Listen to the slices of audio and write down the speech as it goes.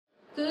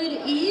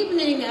Good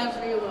evening,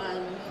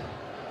 everyone.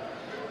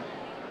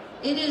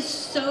 It is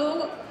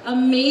so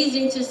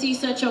amazing to see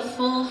such a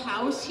full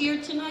house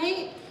here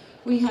tonight.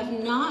 We have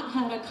not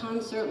had a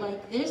concert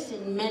like this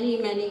in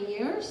many, many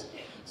years,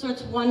 so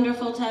it's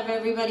wonderful to have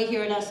everybody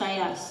here at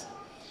S.I.S.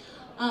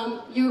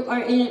 You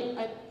are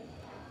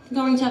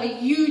going to have a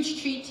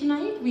huge treat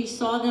tonight. We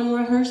saw them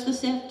rehearse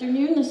this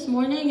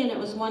morning, and it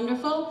was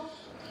wonderful.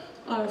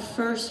 Our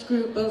first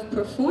group of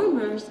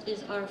performers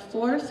is our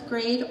 4th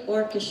grade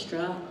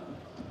orchestra.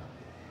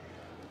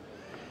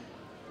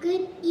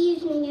 Good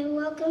evening and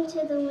welcome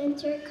to the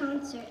winter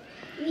concert.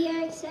 We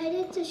are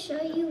excited to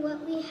show you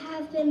what we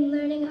have been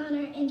learning on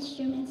our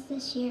instruments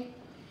this year.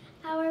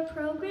 Our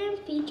program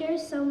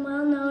features some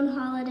well-known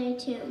holiday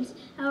tunes.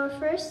 Our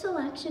first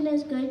selection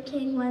is Good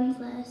King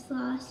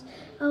Wenceslas,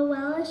 a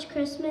Welsh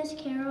Christmas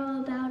carol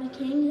about a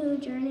king who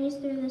journeys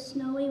through the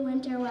snowy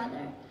winter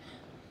weather.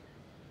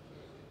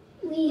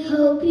 We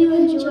hope you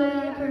enjoy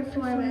our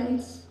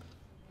performance.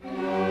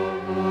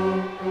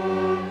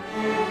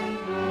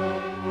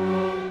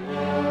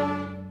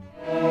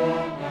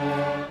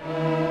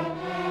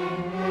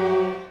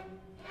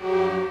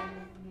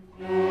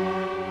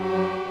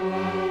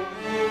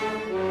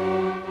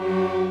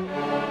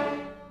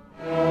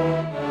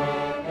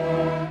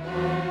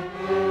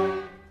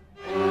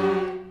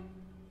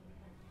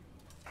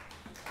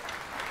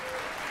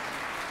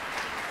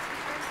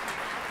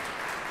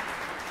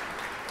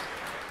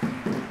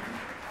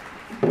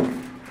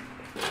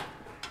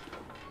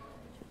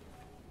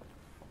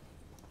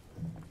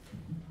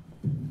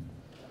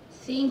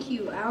 Thank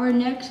you. Our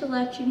next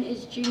selection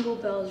is Jingle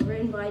Bells,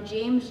 written by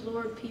James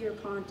Lord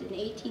Pierpont in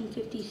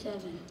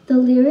 1857. The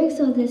lyrics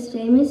of this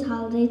famous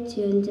holiday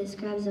tune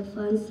describes a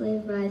fun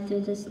sleigh ride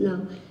through the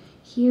snow.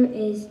 Here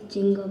is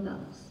Jingle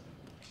Bells.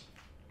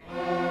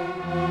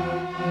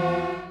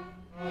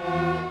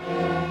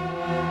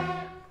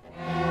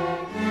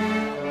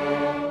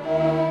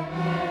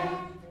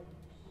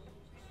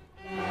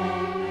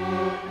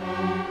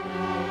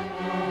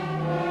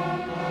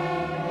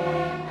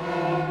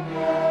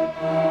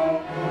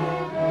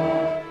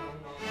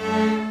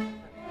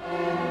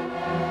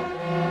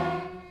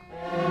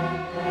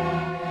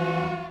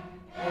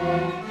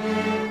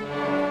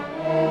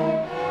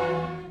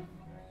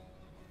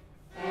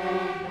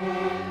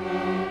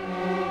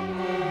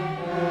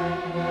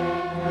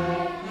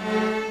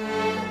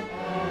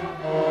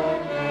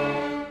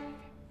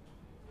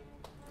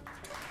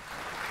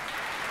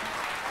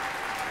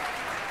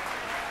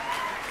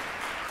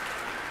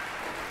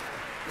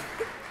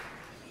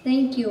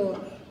 Thank you.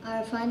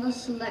 Our final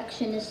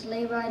selection is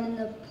Sleigh Ride in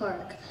the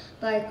Park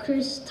by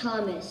Chris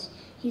Thomas.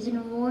 He's an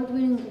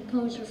award-winning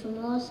composer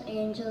from Los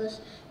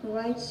Angeles who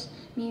writes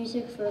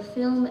music for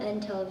film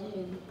and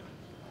television.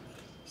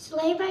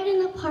 Sleigh Ride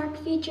in the Park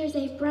features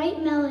a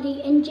bright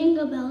melody and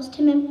jingle bells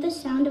to mimic the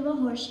sound of a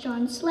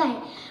horse-drawn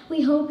sleigh.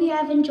 We hope you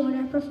have enjoyed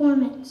our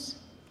performance.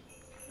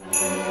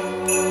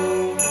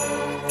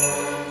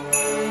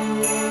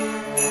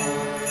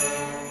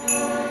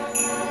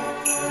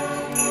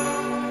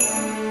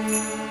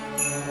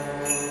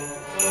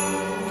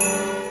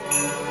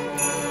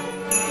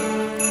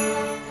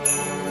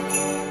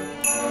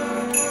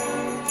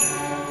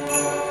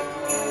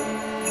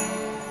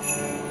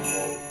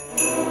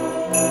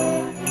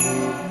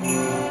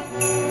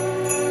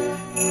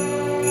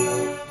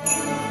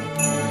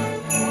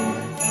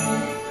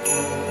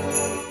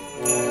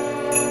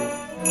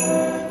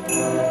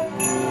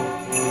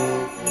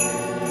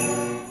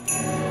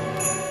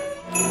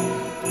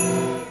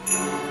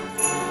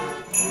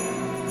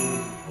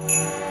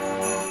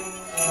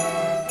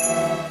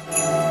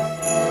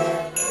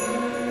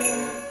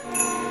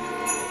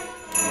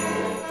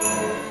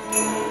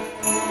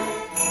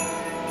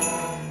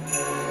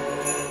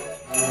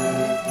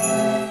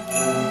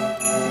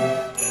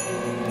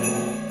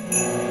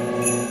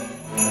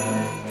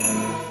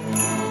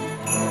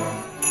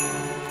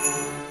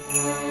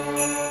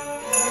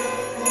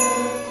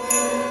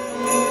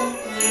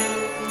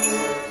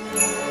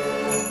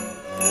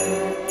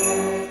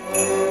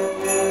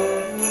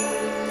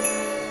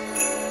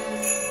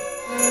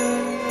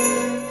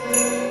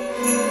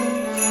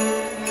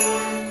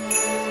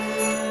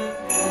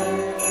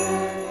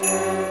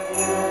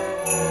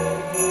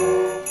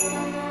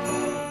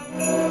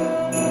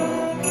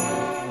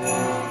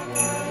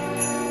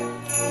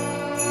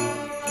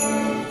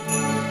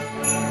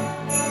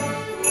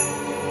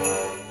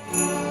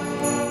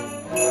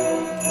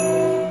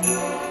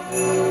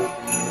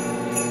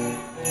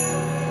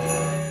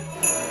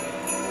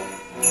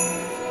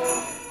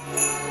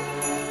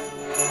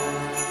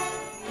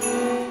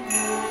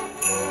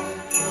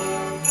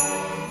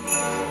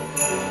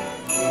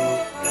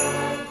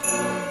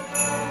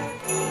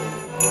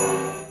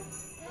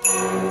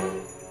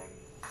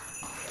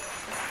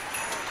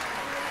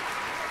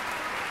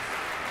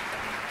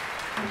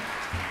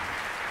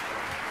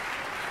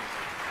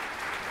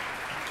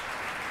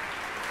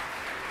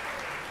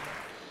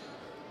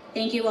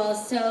 Thank you all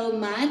so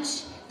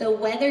much. The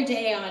weather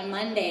day on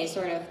Monday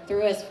sort of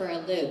threw us for a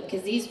loop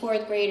because these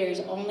 4th graders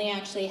only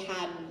actually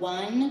had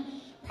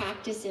one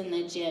practiced in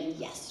the gym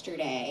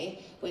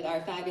yesterday with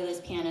our fabulous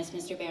pianist,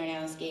 Mr.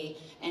 Baranowski,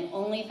 and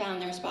only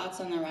found their spots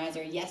on the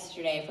riser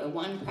yesterday for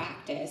one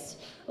practice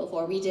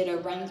before we did a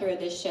run through of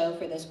the show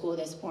for the school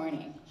this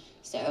morning.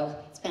 So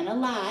it's been a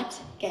lot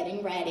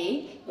getting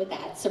ready with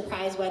that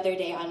surprise weather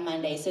day on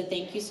Monday. So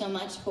thank you so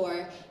much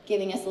for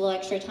giving us a little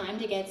extra time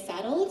to get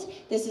settled.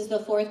 This is the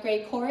 4th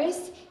grade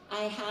chorus.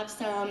 I have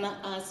some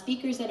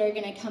speakers that are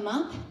going to come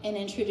up and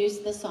introduce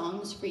the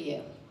songs for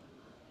you.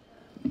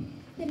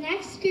 The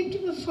next group to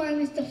perform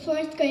is the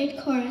 4th grade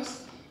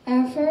chorus.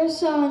 Our first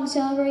song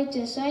celebrates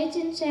the sights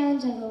and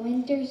sounds of the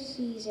winter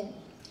season.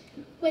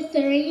 With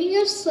the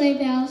ringing of sleigh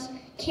bells,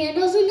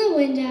 candles in the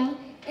window,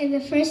 and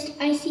the first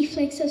icy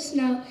flakes of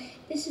snow,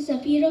 this is a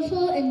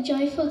beautiful and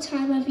joyful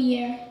time of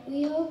year.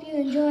 We hope you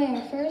enjoy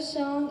our first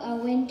song, A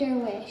Winter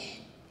Wish.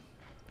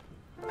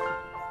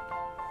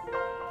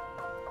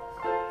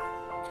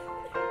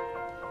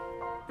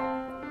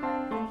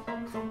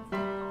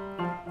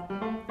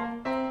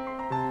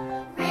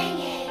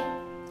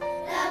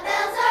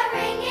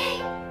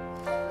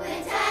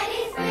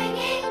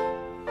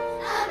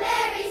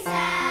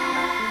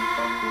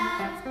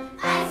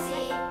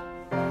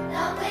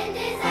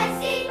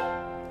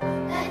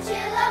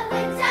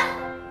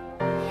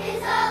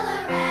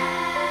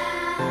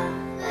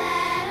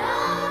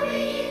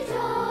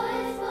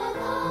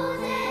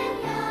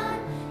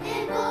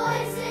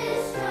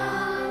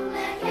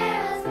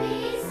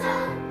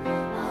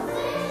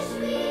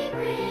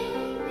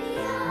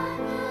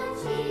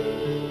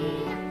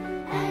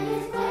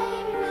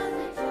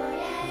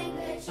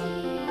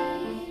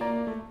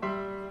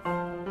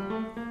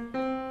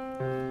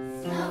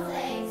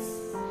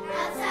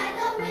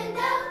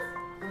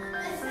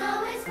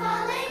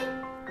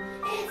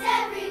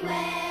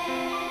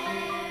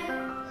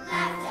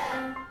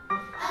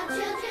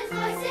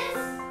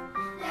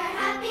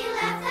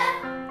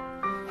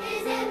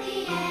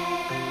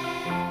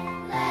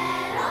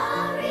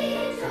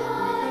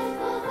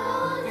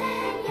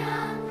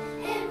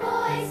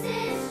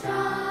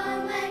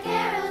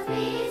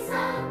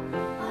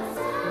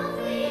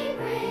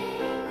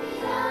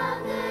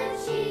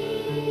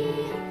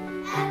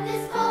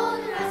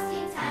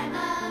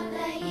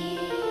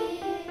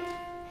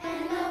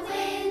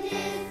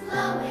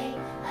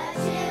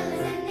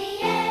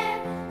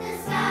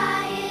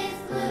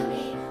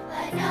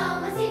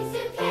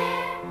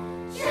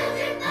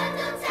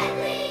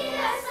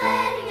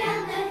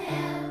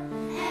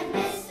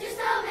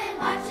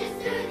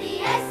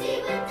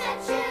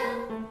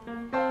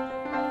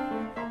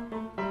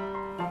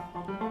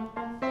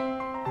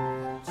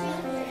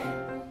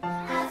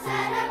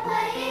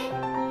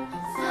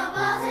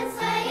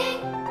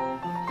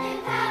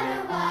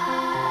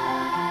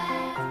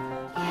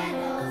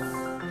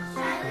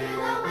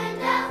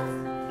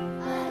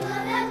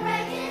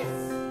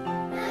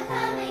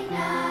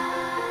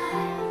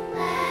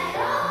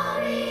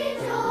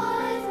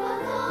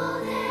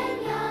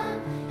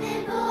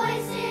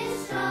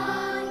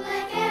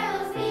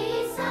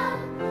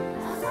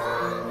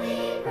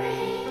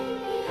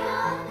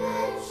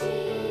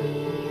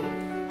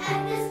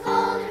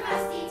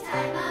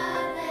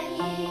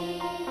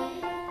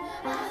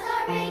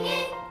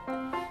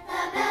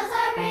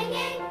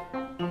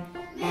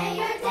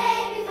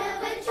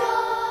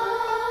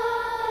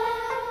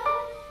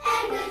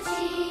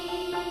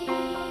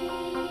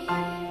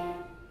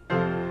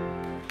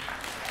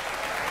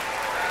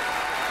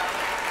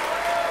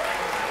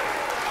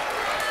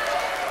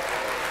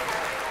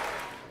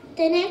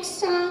 The next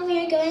song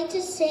we are going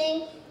to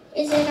sing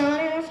is in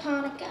honor of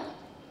Hanukkah.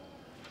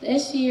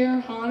 This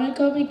year,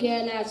 Hanukkah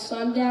began at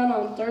sundown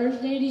on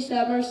Thursday,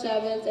 December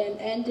 7th and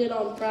ended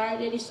on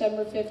Friday,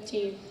 December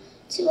 15th.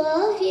 To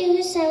all of you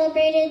who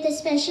celebrated the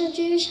special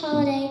Jewish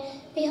holiday,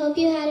 we hope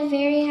you had a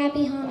very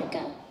happy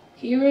Hanukkah.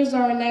 Here is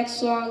our next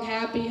song,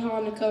 Happy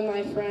Hanukkah,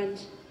 my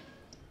friends.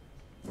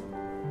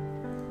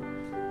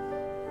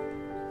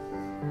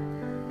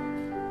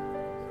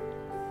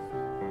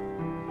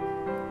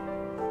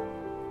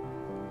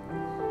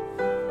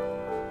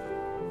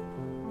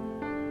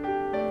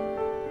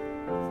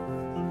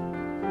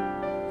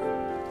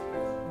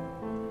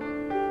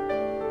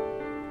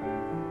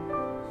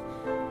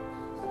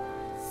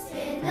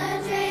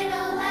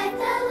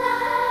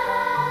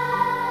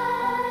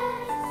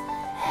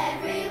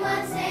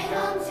 Everyone stay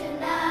home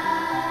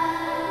tonight.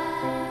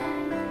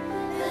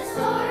 The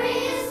story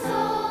is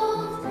told.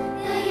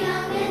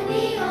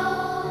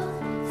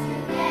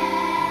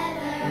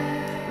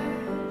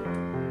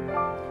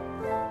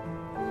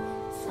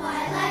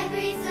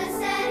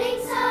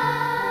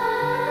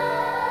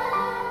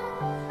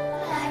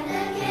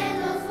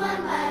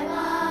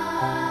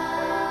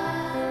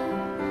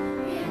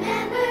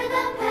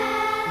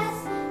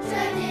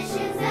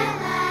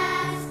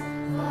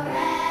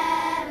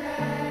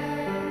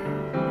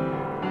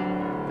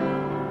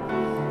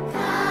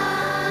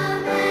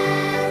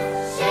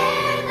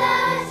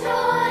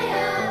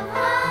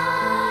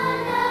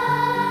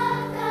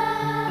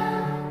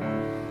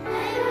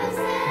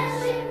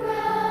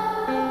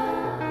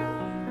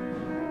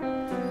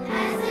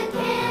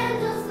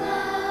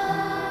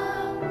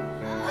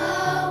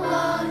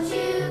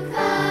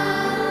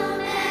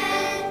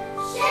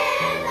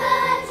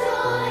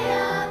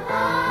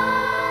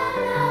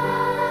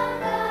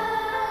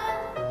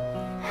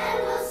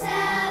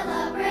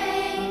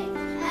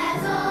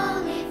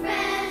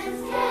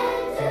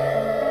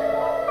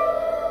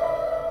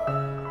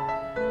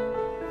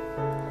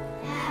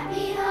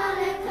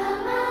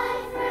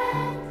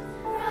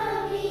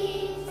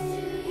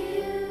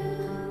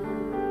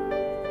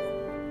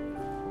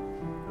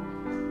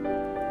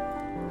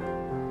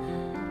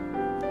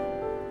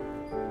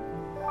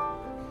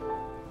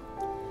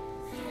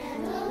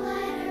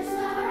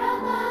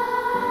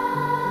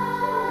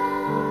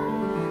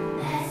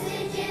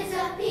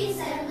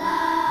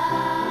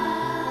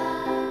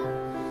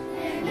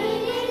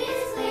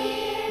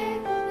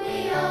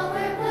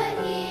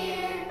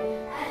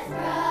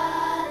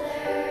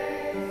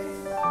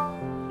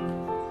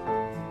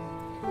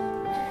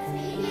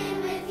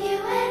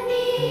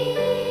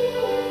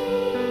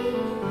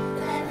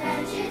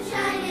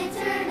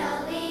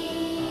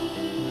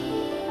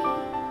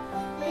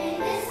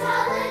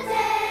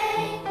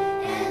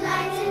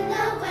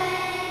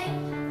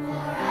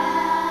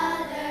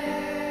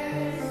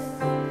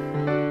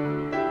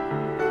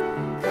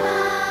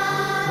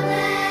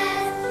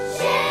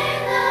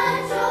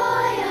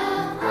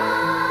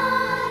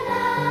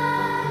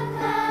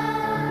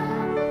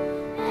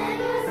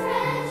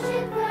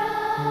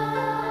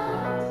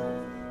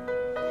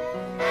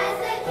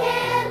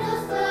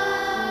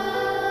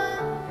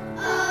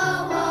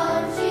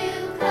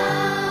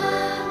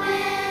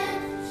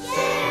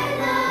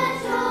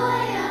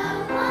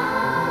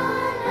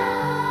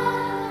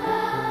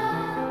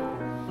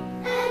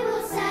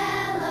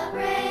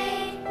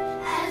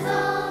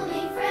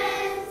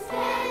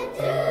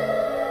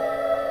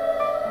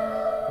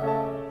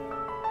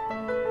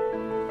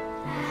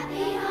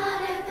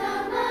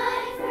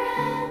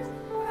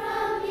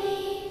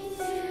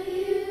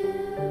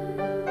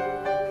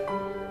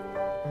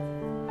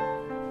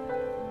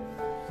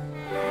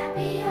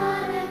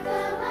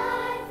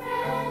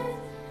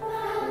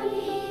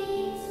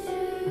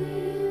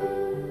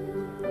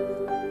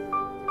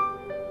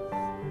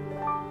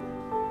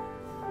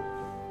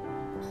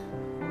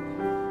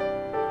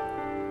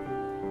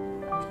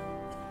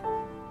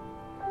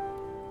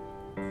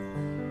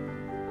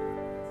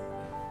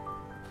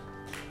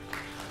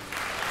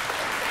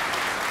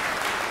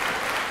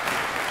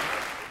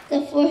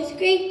 The fourth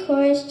grade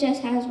chorus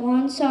just has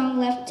one song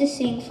left to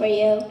sing for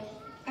you.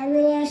 Our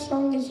last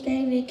song is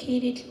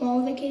dedicated to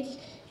all the kids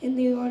in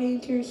the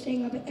audience who are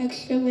staying up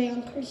extra late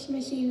on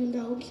Christmas Eve in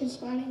the hopes of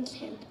finding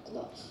Santa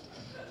Claus.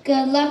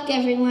 Good luck,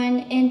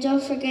 everyone, and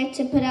don't forget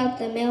to put out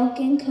the milk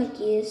and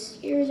cookies.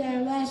 Here's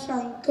our last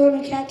song,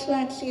 Gonna Catch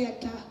That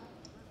Santa.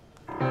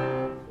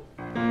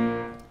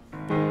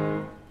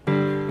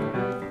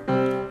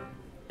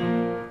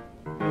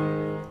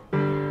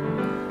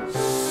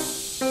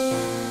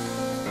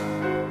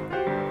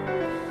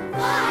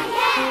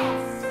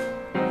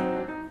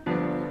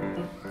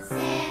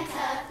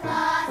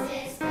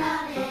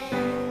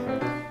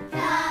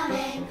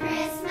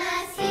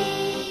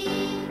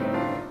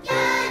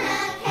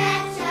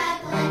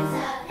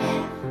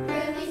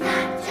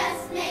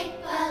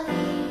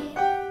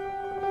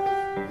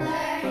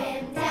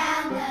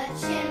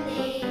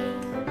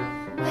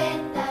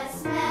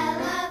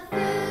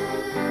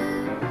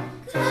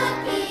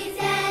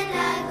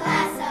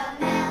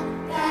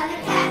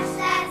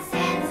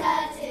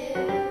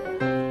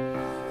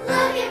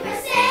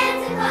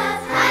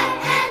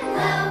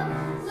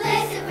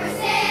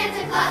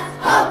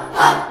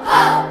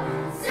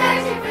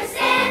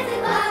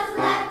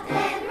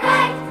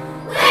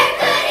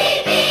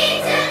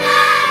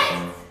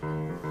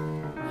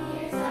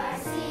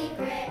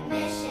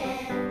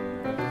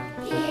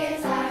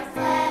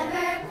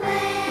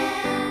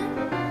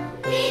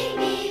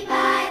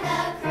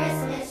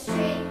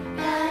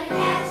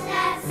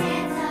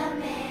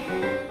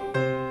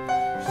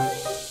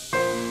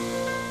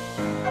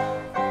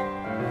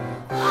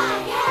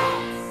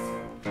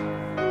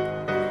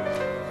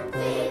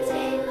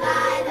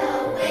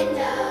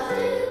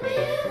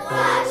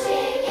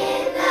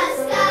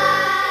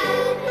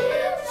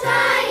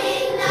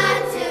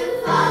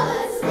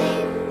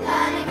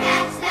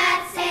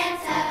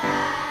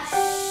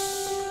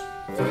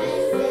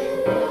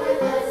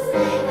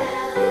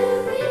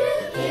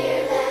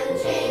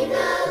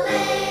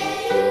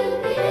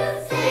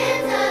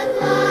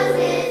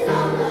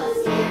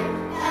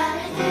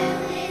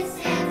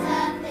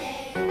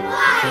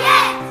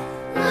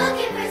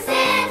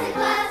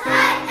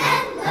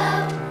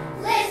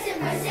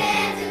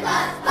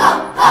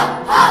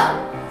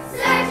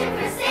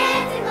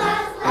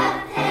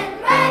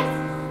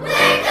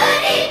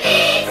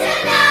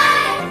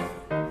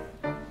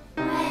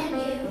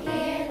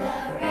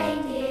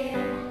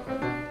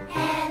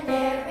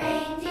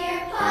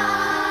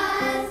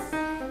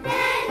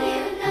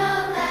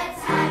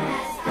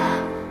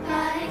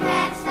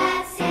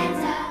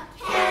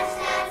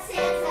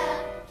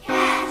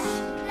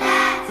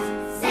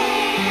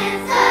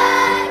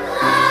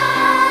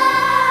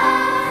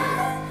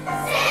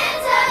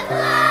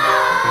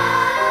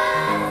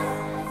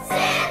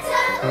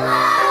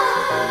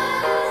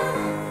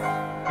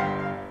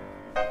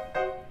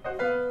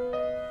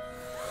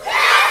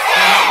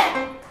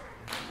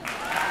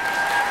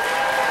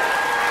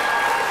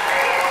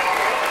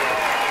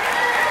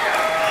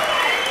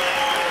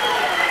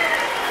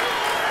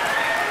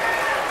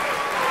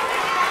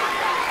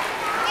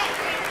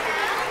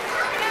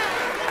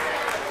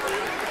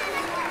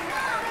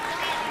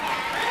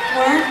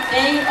 Weren't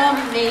they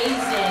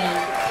amazing?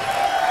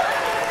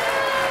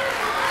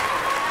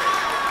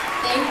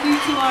 Thank you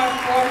to our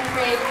fourth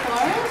grade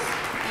chorus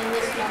and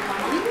Miss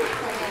Normani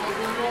for getting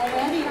them all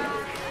ready.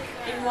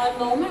 In one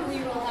moment, we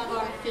will have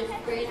our fifth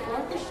grade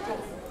orchestra.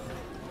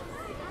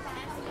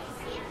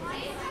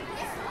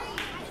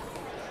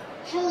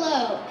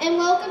 Hello, and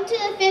welcome to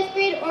the fifth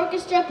grade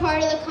orchestra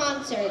part of the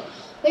concert.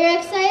 We are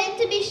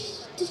excited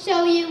to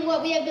show you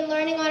what we have been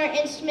learning on our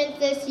instruments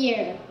this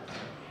year.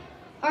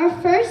 Our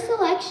first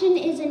selection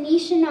is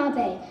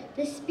Anishinaabe,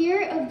 The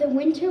Spirit of the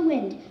Winter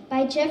Wind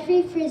by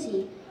Jeffrey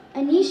Frizzy.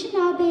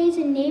 Anishinaabe is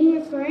a name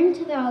referring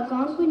to the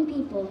Algonquin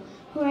people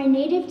who are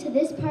native to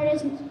this part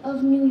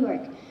of New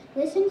York.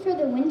 Listen for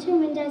the winter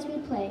wind as we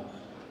play.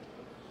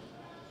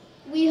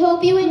 We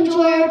hope you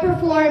enjoy our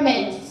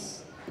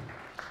performance.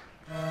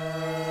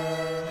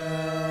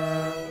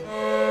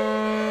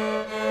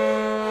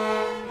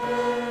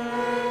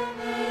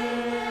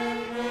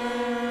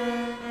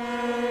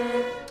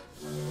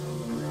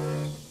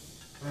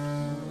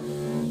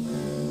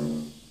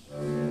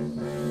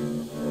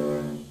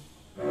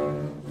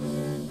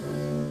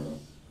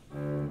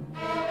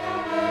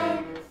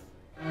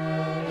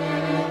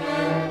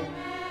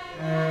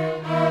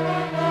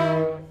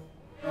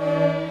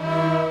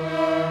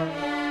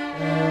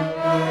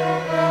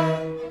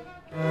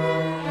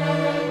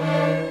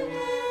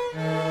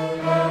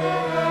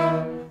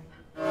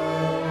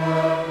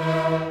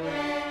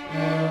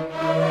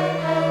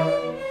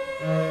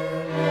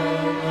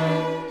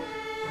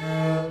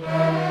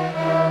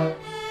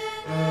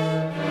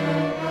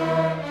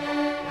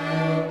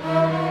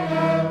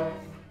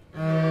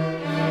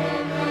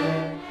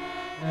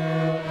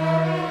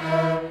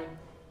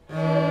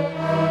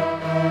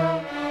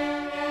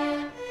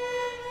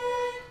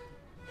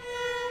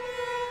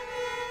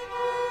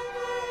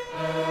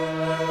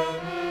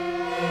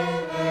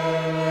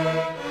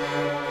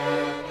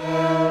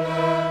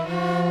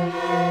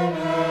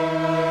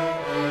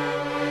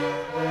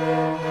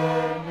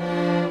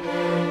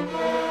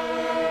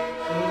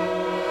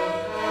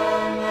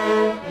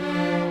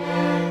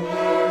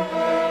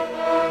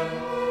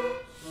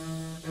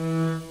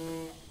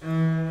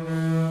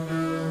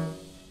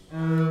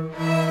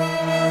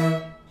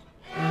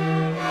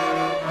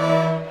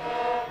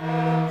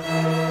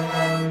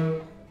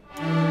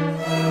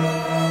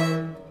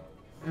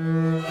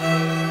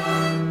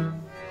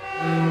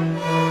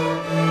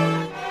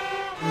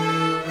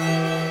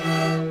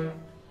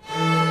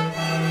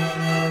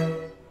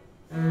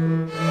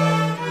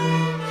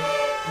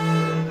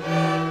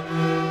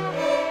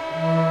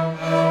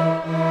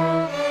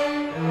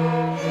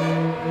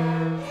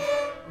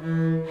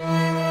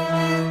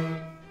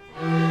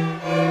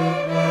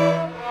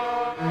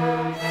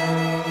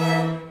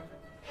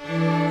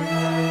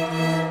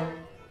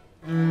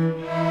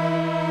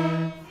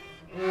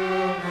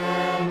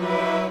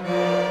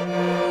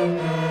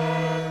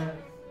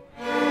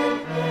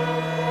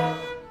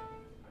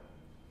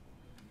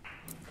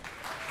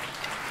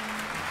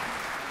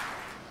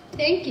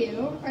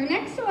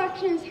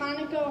 selection is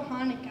Hanukkah O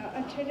Hanukkah,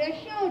 a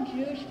traditional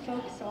Jewish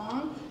folk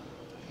song.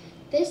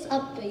 This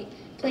upbeat,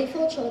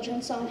 playful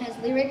children's song has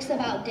lyrics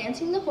about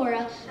dancing the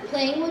hora,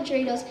 playing with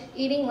dreidels,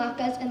 eating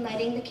latkes, and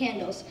lighting the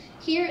candles.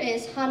 Here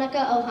is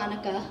Hanukkah O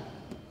Hanukkah.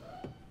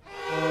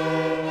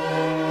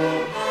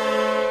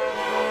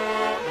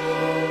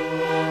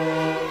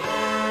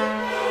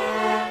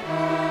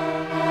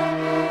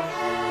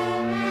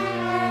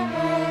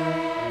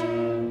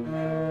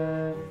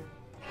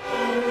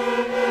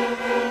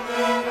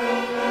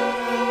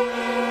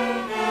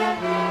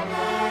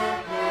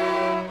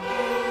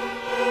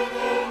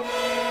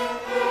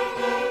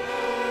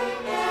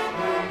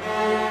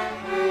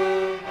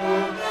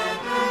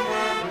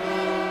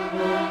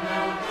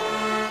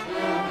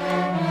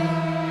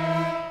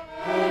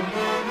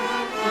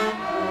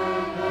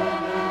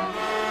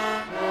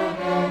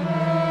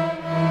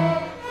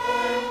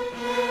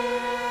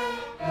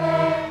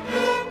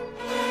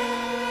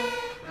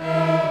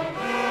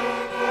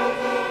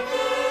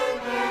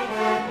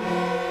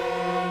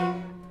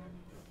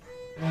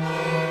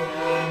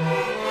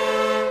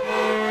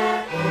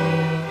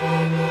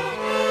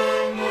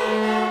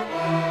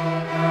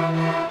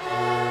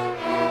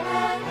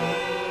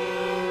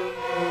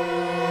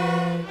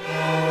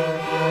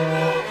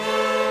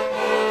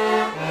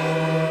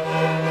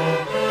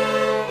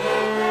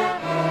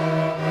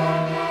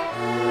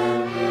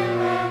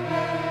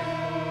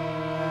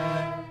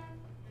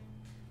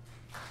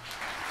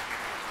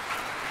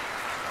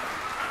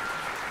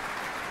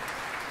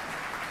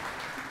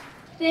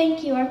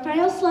 Thank you. Our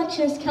final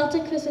selection is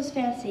Celtic Christmas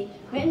Fancy,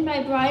 written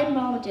by Brian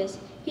Balmages.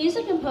 He is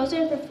a composer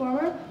and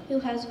performer who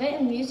has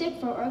written music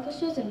for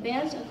orchestras and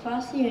bands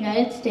across the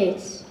United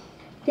States.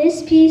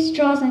 This piece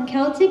draws on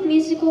Celtic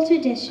musical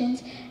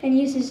traditions and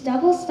uses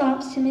double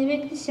stops to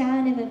mimic the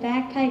sound of a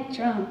bagpipe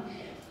drum.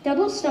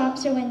 Double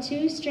stops are when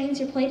two strings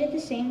are played at the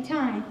same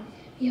time.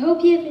 We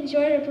hope you have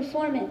enjoyed our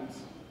performance.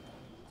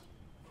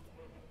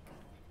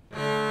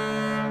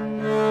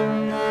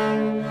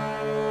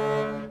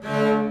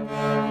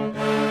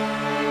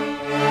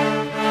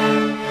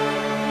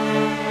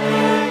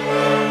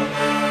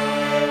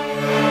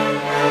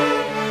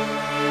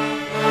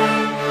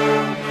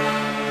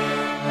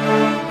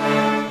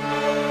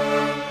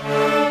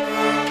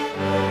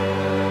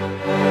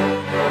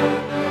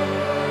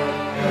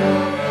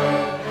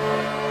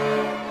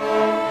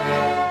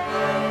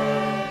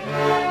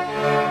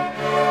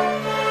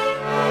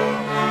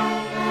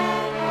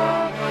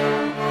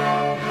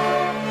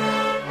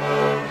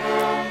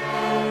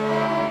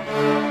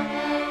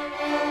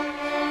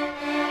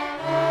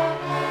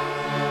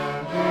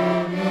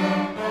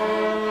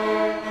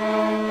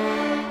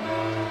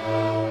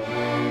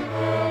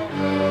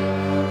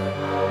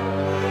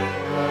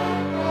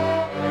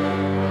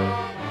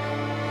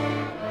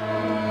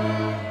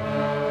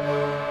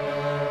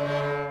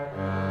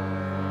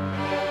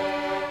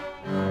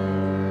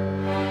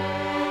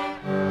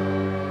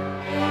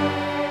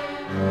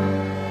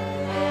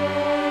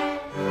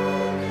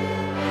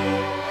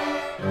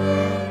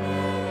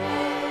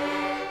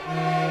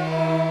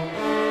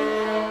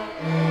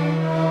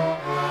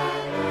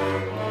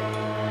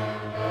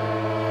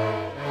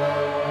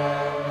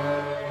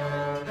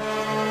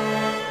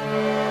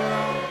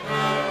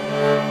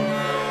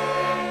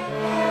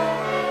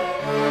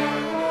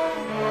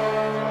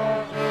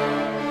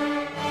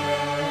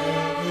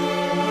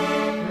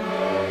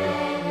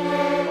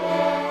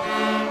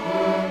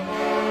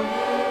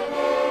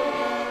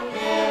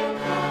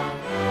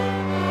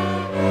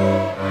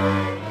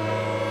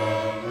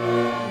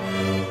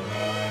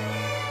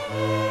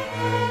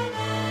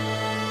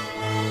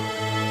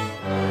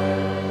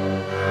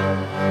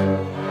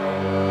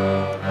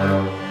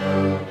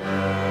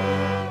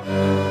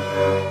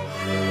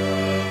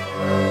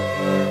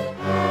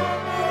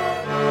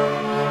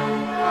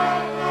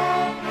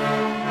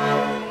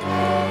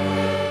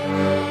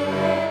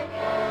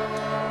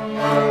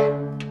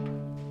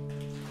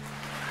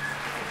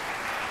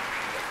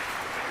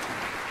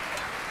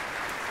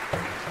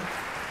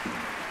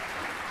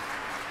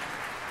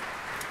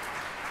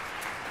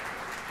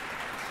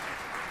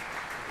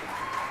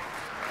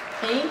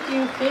 Thank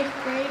you,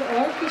 fifth grade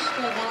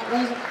orchestra. That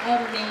was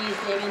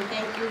amazing. And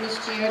thank you, Ms.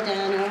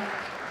 Giordano.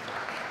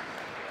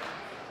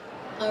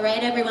 All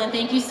right, everyone,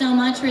 thank you so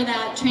much for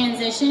that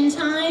transition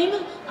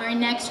time. Our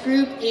next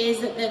group is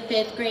the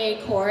fifth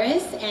grade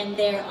chorus, and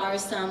there are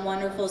some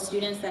wonderful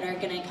students that are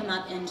going to come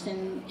up and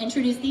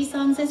introduce these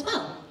songs as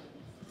well.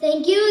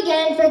 Thank you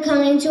again for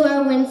coming to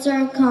our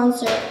winter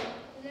concert.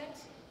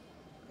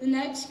 The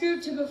next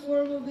group to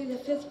perform will be the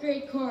fifth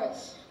grade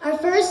chorus. Our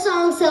first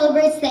song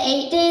celebrates the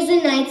 8 days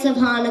and nights of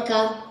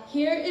Hanukkah.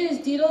 Here is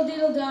Deedle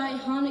Deedle Die,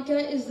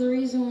 Hanukkah is the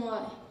Reason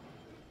Why.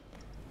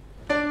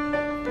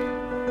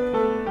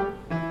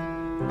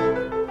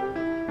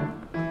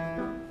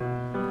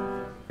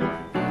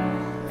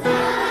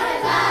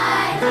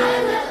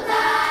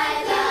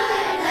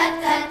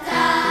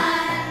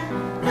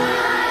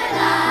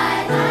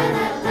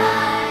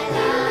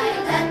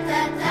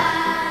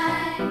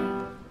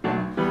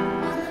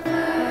 On the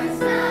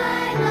first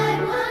night,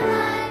 light one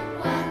light,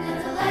 one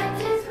little light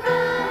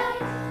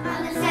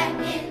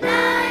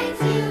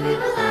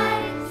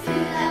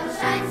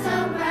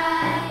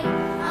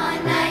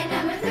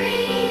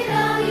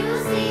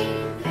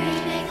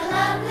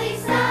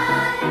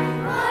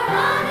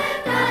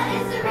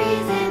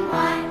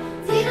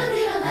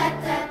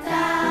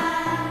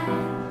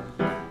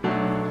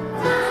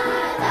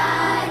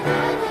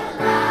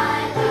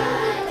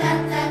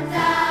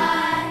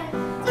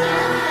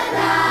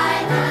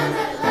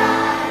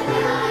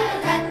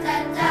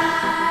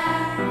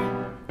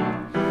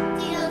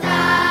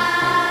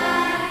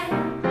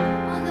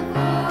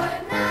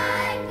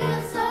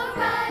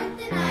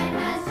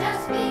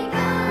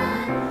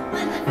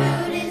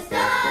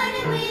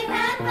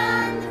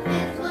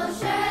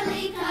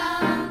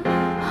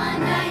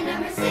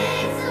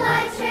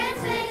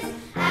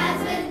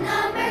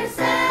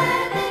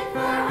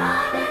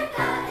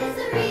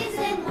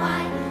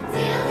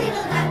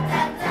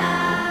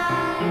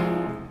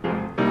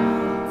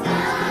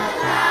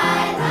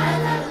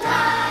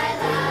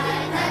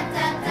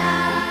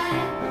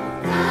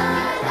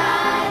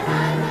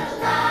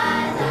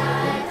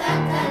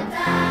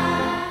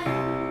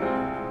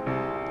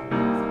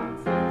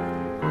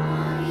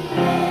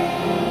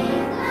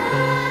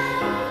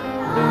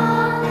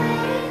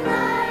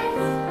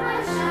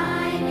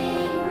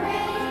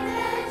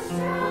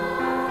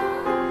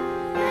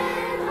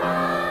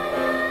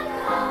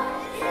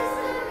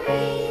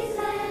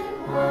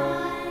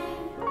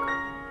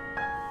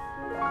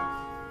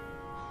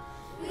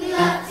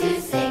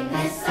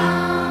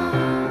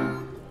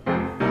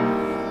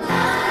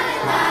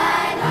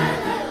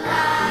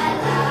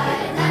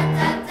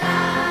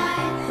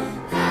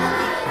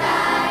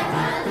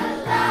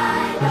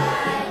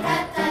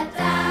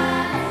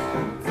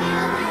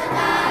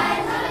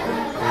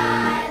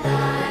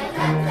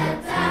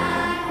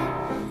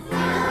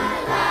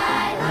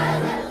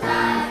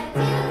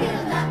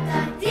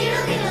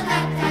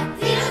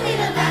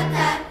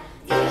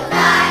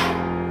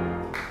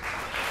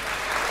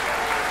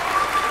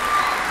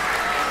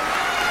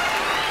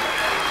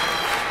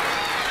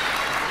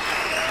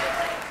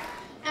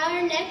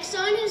next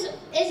song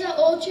is an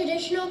old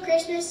traditional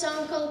Christmas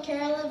song called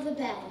Carol of the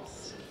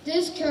Bells.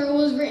 This carol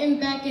was written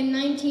back in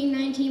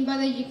 1919 by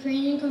the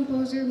Ukrainian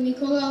composer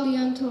Mykola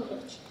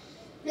Leontovich.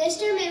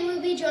 Mr. Min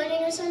will be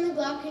joining us on the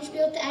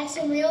glockenspiel to add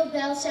some real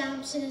bell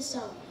sounds to the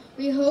song.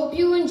 We hope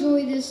you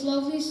enjoy this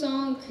lovely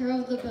song, Carol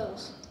of the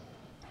Bells.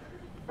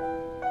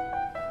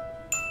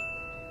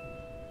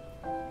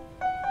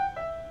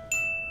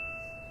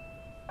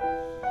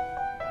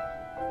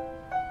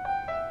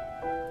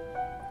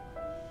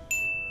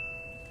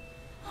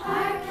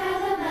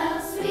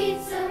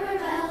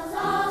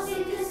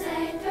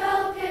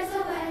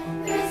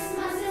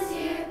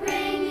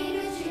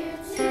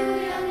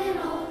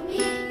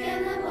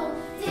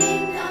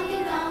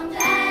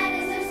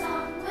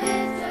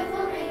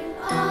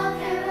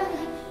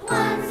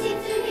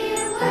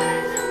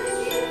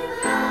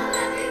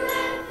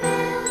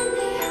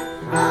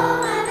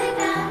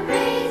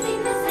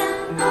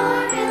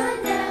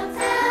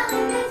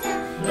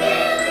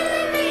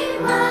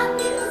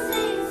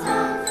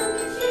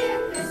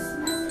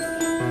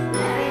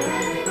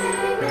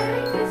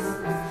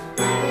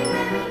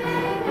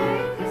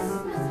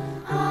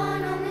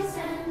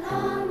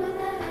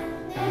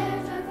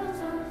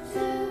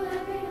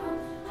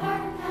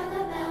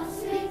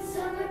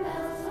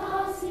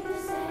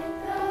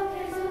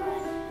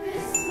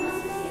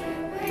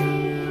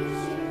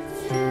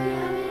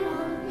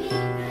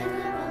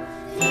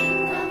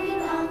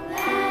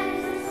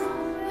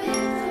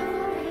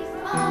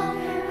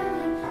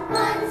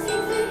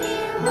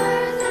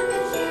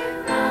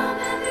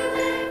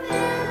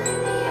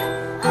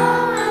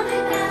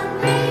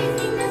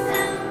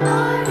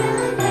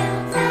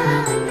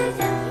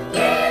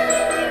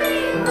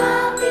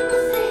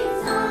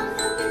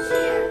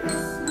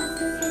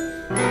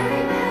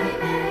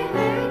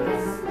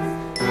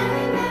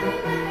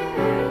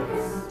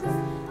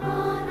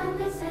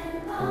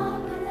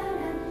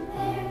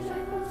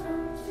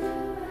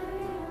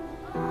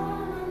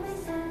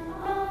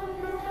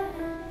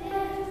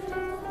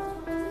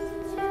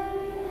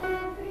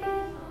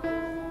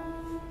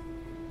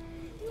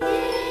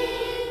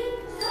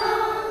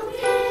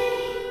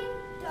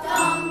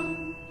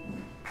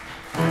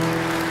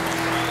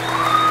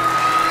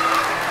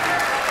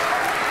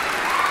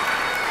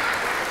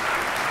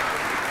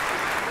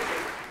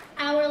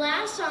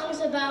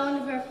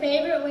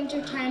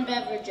 Wintertime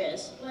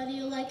beverages, whether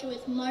you like it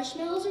with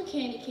marshmallows or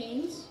candy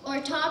canes, or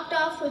topped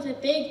off with a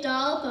big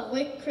dollop of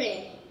whipped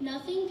cream.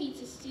 Nothing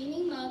beats a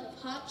steaming mug of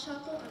hot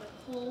chocolate on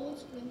a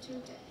cold winter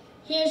day.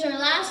 Here's our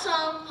last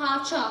song,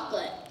 Hot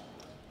Chocolate.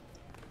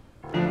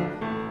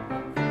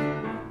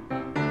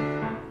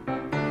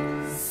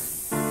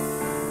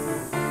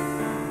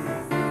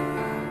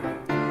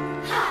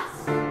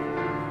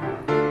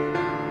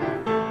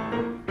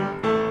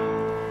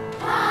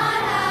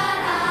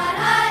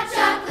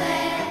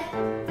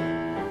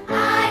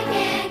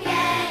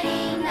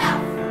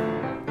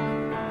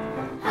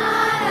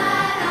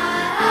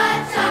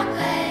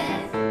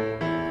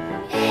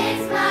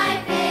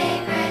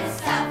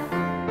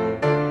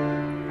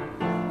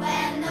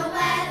 When the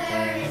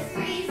weather is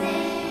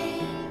freezing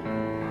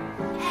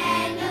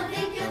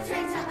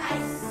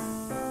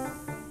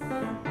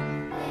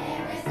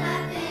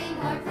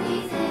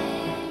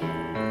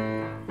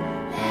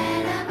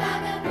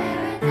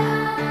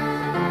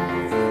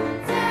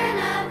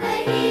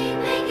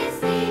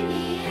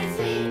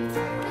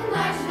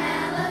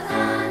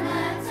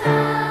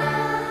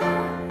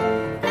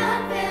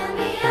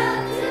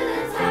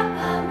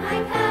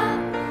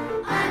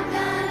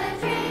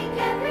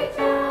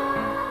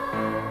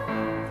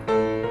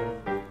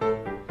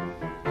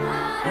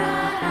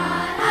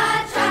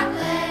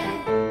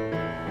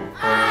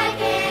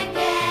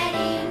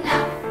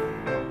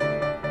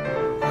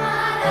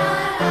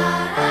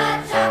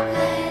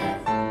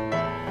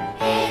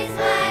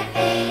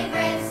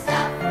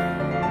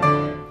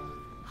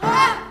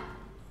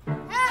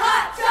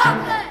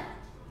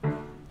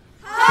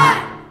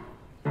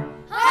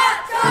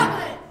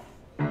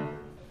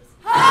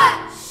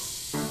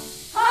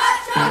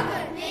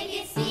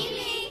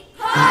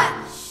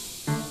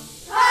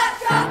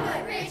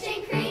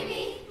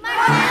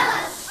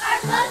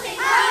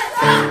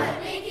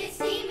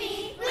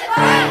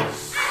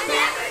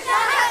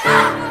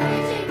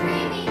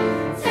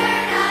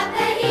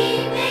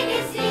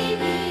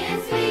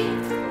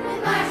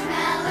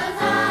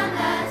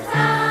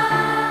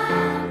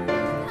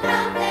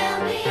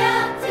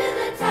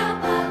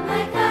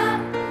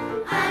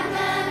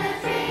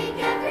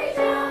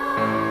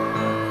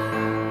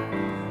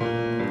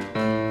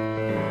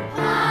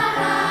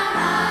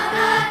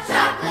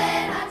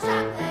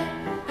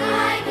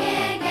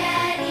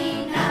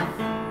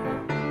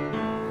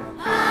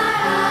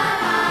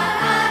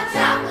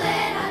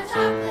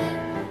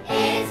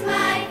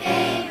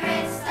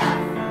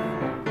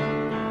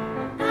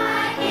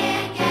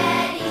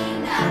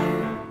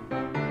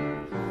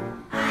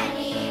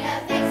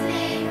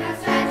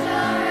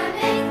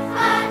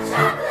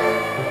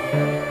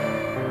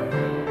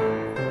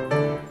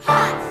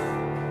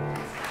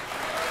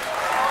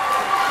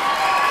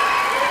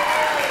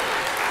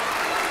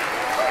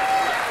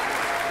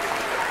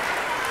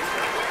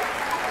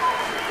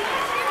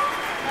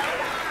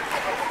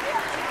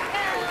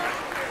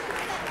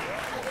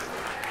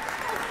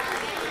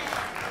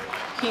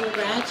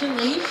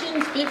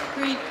Congratulations, 5th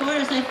grade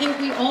chorus. I think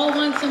we all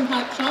want some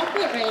hot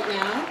chocolate right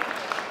now.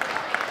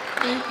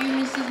 Thank you,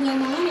 Mrs.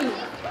 Nomani.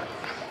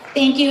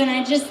 Thank you, and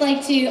I'd just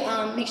like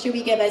to make sure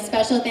we give a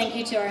special thank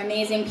you to our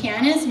amazing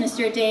pianist,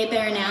 Mr. Dave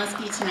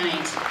Baranowski,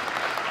 tonight.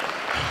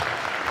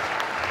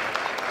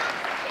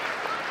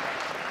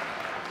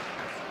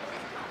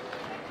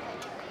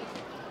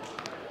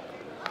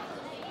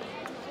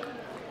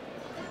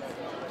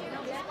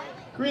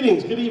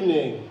 Greetings, good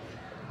evening.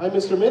 I'm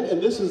Mr. Mint,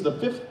 and this is the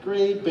 5th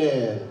grade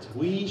band.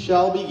 We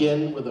shall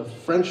begin with a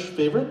French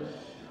favorite.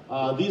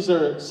 These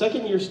are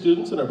second-year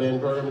students in our band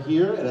program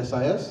here at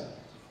S.I.S.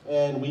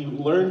 And we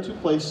learn to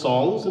play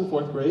songs in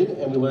 4th grade,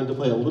 and we learn to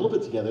play a little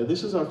bit together.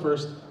 This is our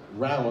first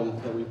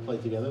round that we've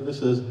played together.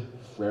 This is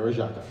Frère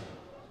Jacques.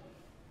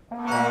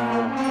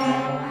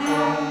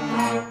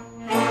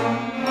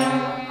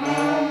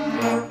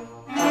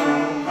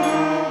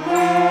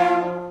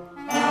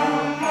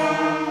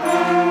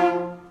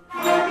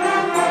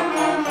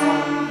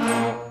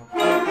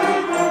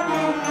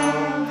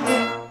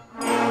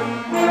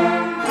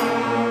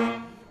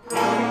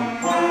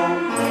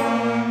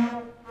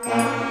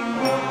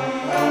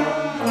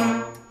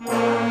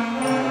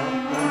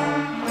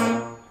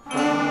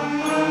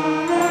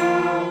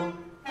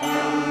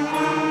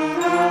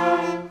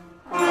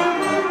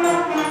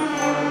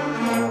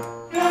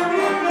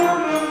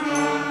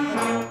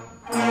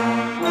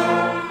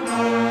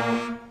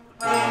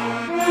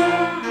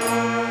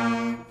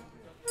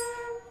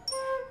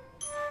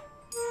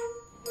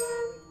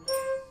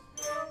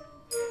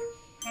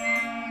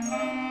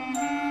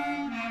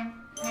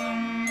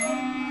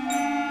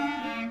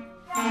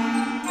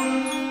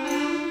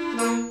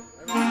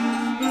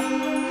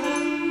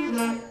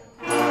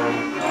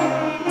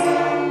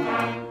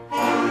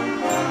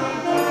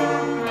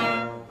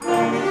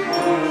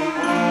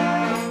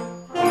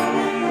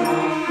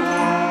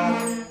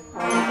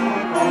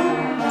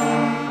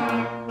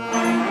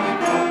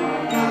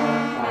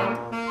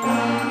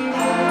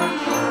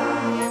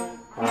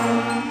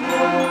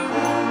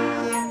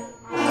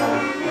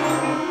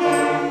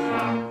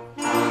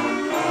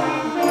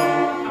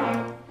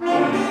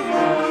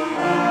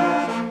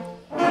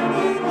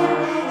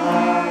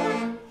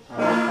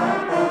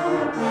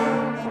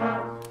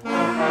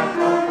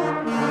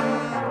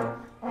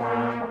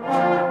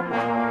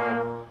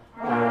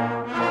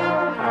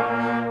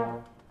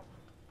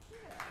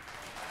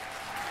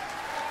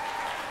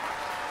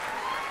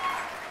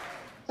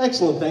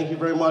 Excellent, thank you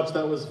very much.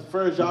 That was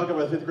Frère Jacques of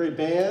our 5th grade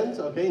band.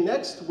 Okay,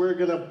 next we're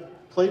gonna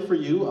play for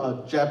you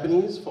a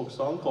Japanese folk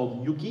song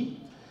called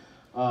Yuki.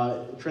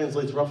 It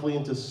translates roughly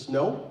into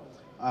snow.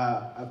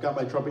 I've got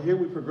my trumpet here.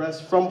 We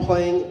progress from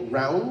playing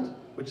round,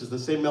 which is the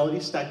same melody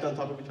stacked on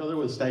top of each other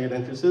with staggered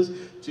entrances,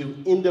 to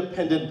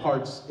independent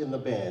parts in the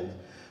band.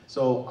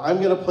 So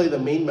I'm gonna play the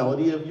main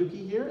melody of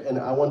Yuki here, and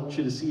I want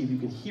you to see if you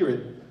can hear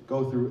it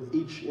go through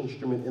each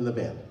instrument in the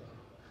band.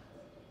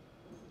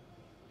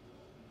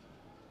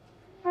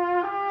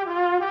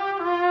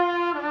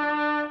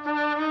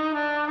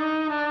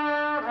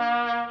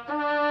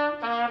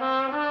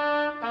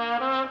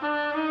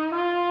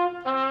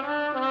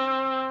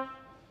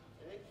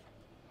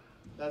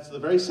 That's the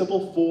very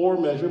simple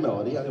 4-measure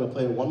melody. I'm going to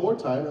play it one more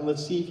time, and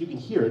let's see if you can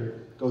hear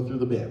it go through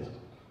the band.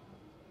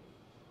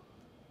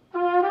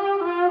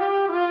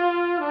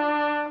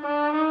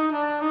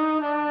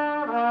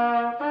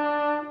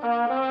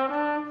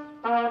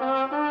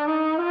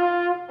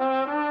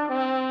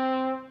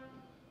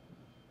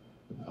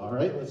 All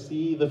right, let's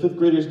see the 5th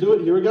graders do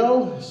it. Here we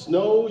go.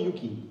 Snow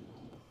Yuki.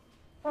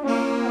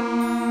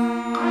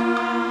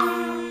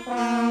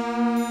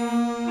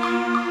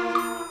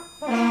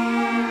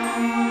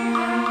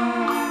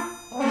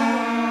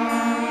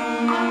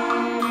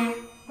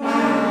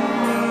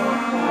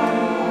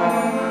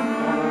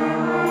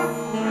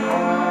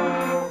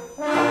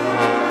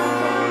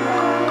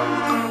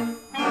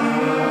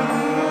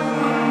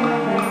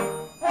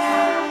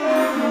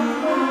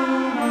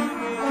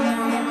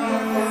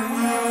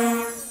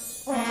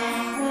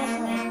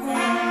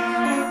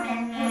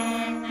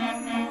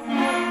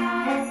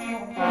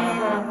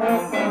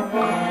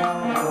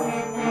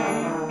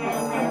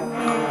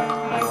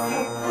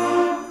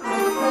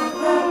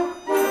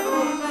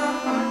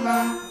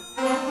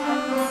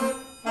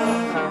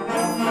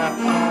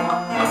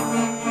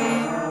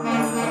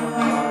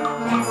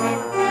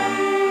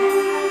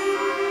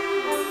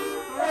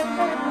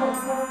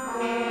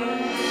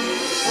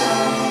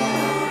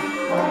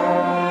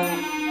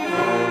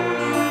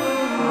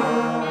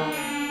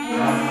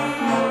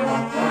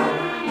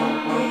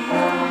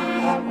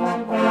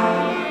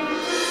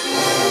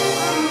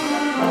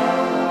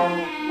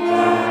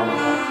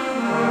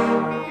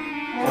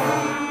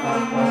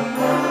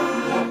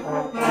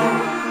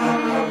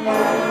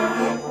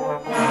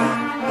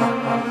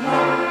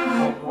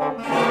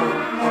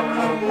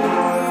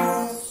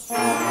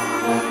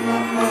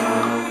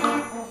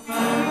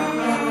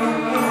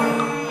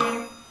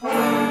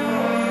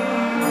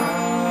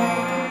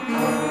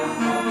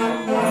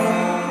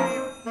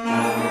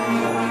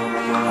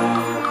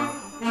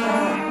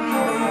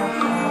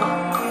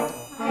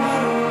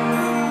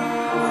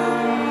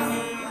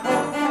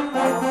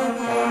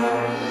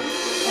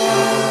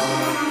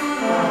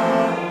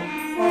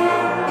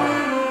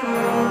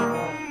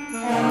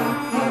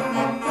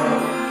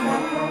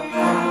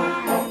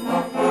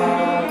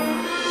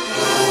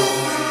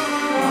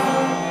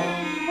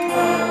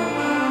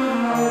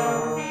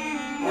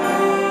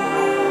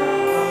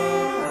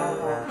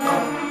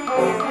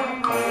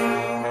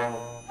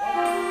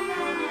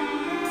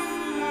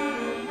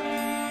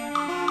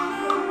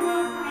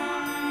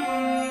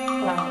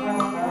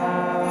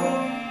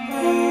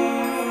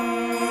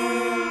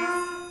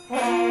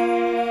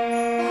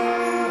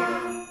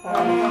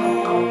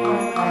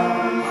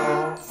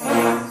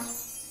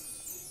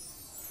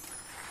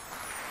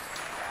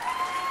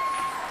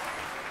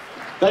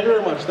 Thank you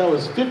very much. That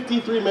was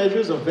 53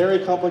 measures of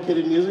very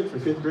complicated music for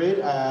 5th grade.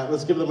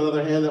 Let's give them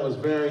another hand. That was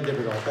very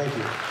difficult. Thank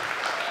you.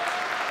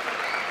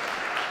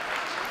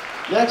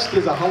 Next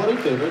is a holiday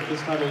favorite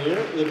this time of year.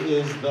 It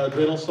is the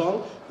dreidel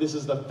song. This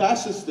is the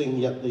fastest thing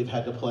yet they've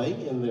had to play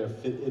in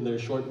their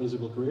short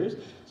musical careers.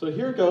 So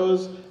here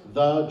goes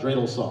the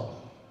dreidel song.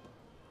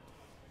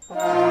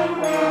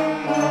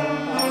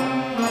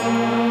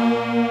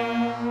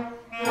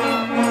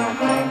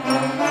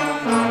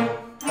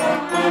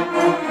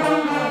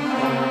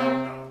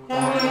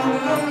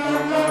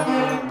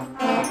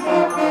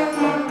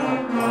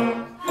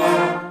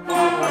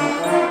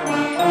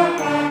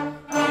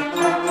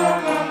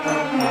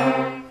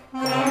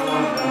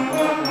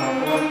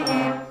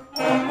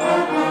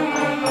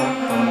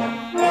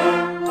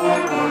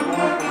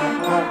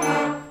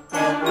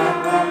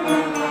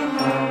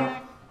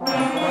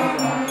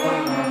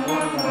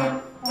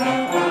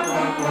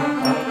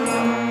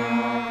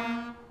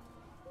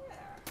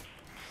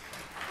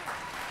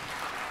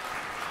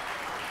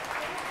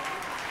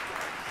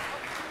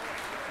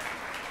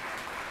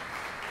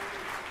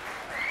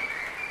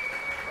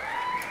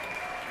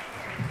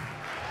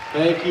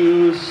 Thank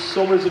you,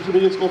 Somers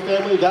Intermediate School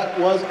family. That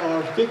was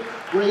our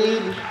 5th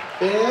grade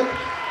band.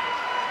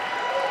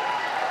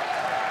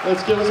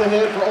 Let's give us a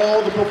hand for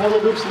all the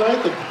performing groups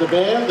tonight, the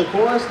band, the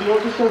chorus, the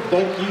orchestra.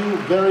 Thank you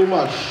very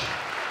much.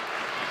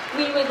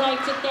 We would like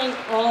to thank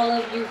all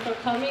of you for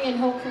coming, and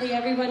hopefully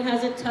everyone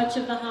has a touch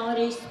of the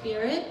holiday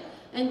spirit.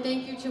 And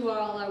thank you to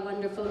all our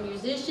wonderful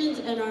musicians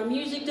and our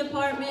music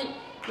department,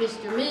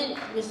 Mr. Mint,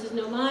 Mrs.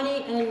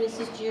 Nomani, and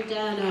Mrs.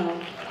 Giordano.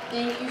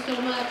 Thank you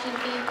so much, and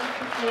thank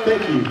you for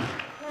Thank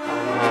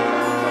you.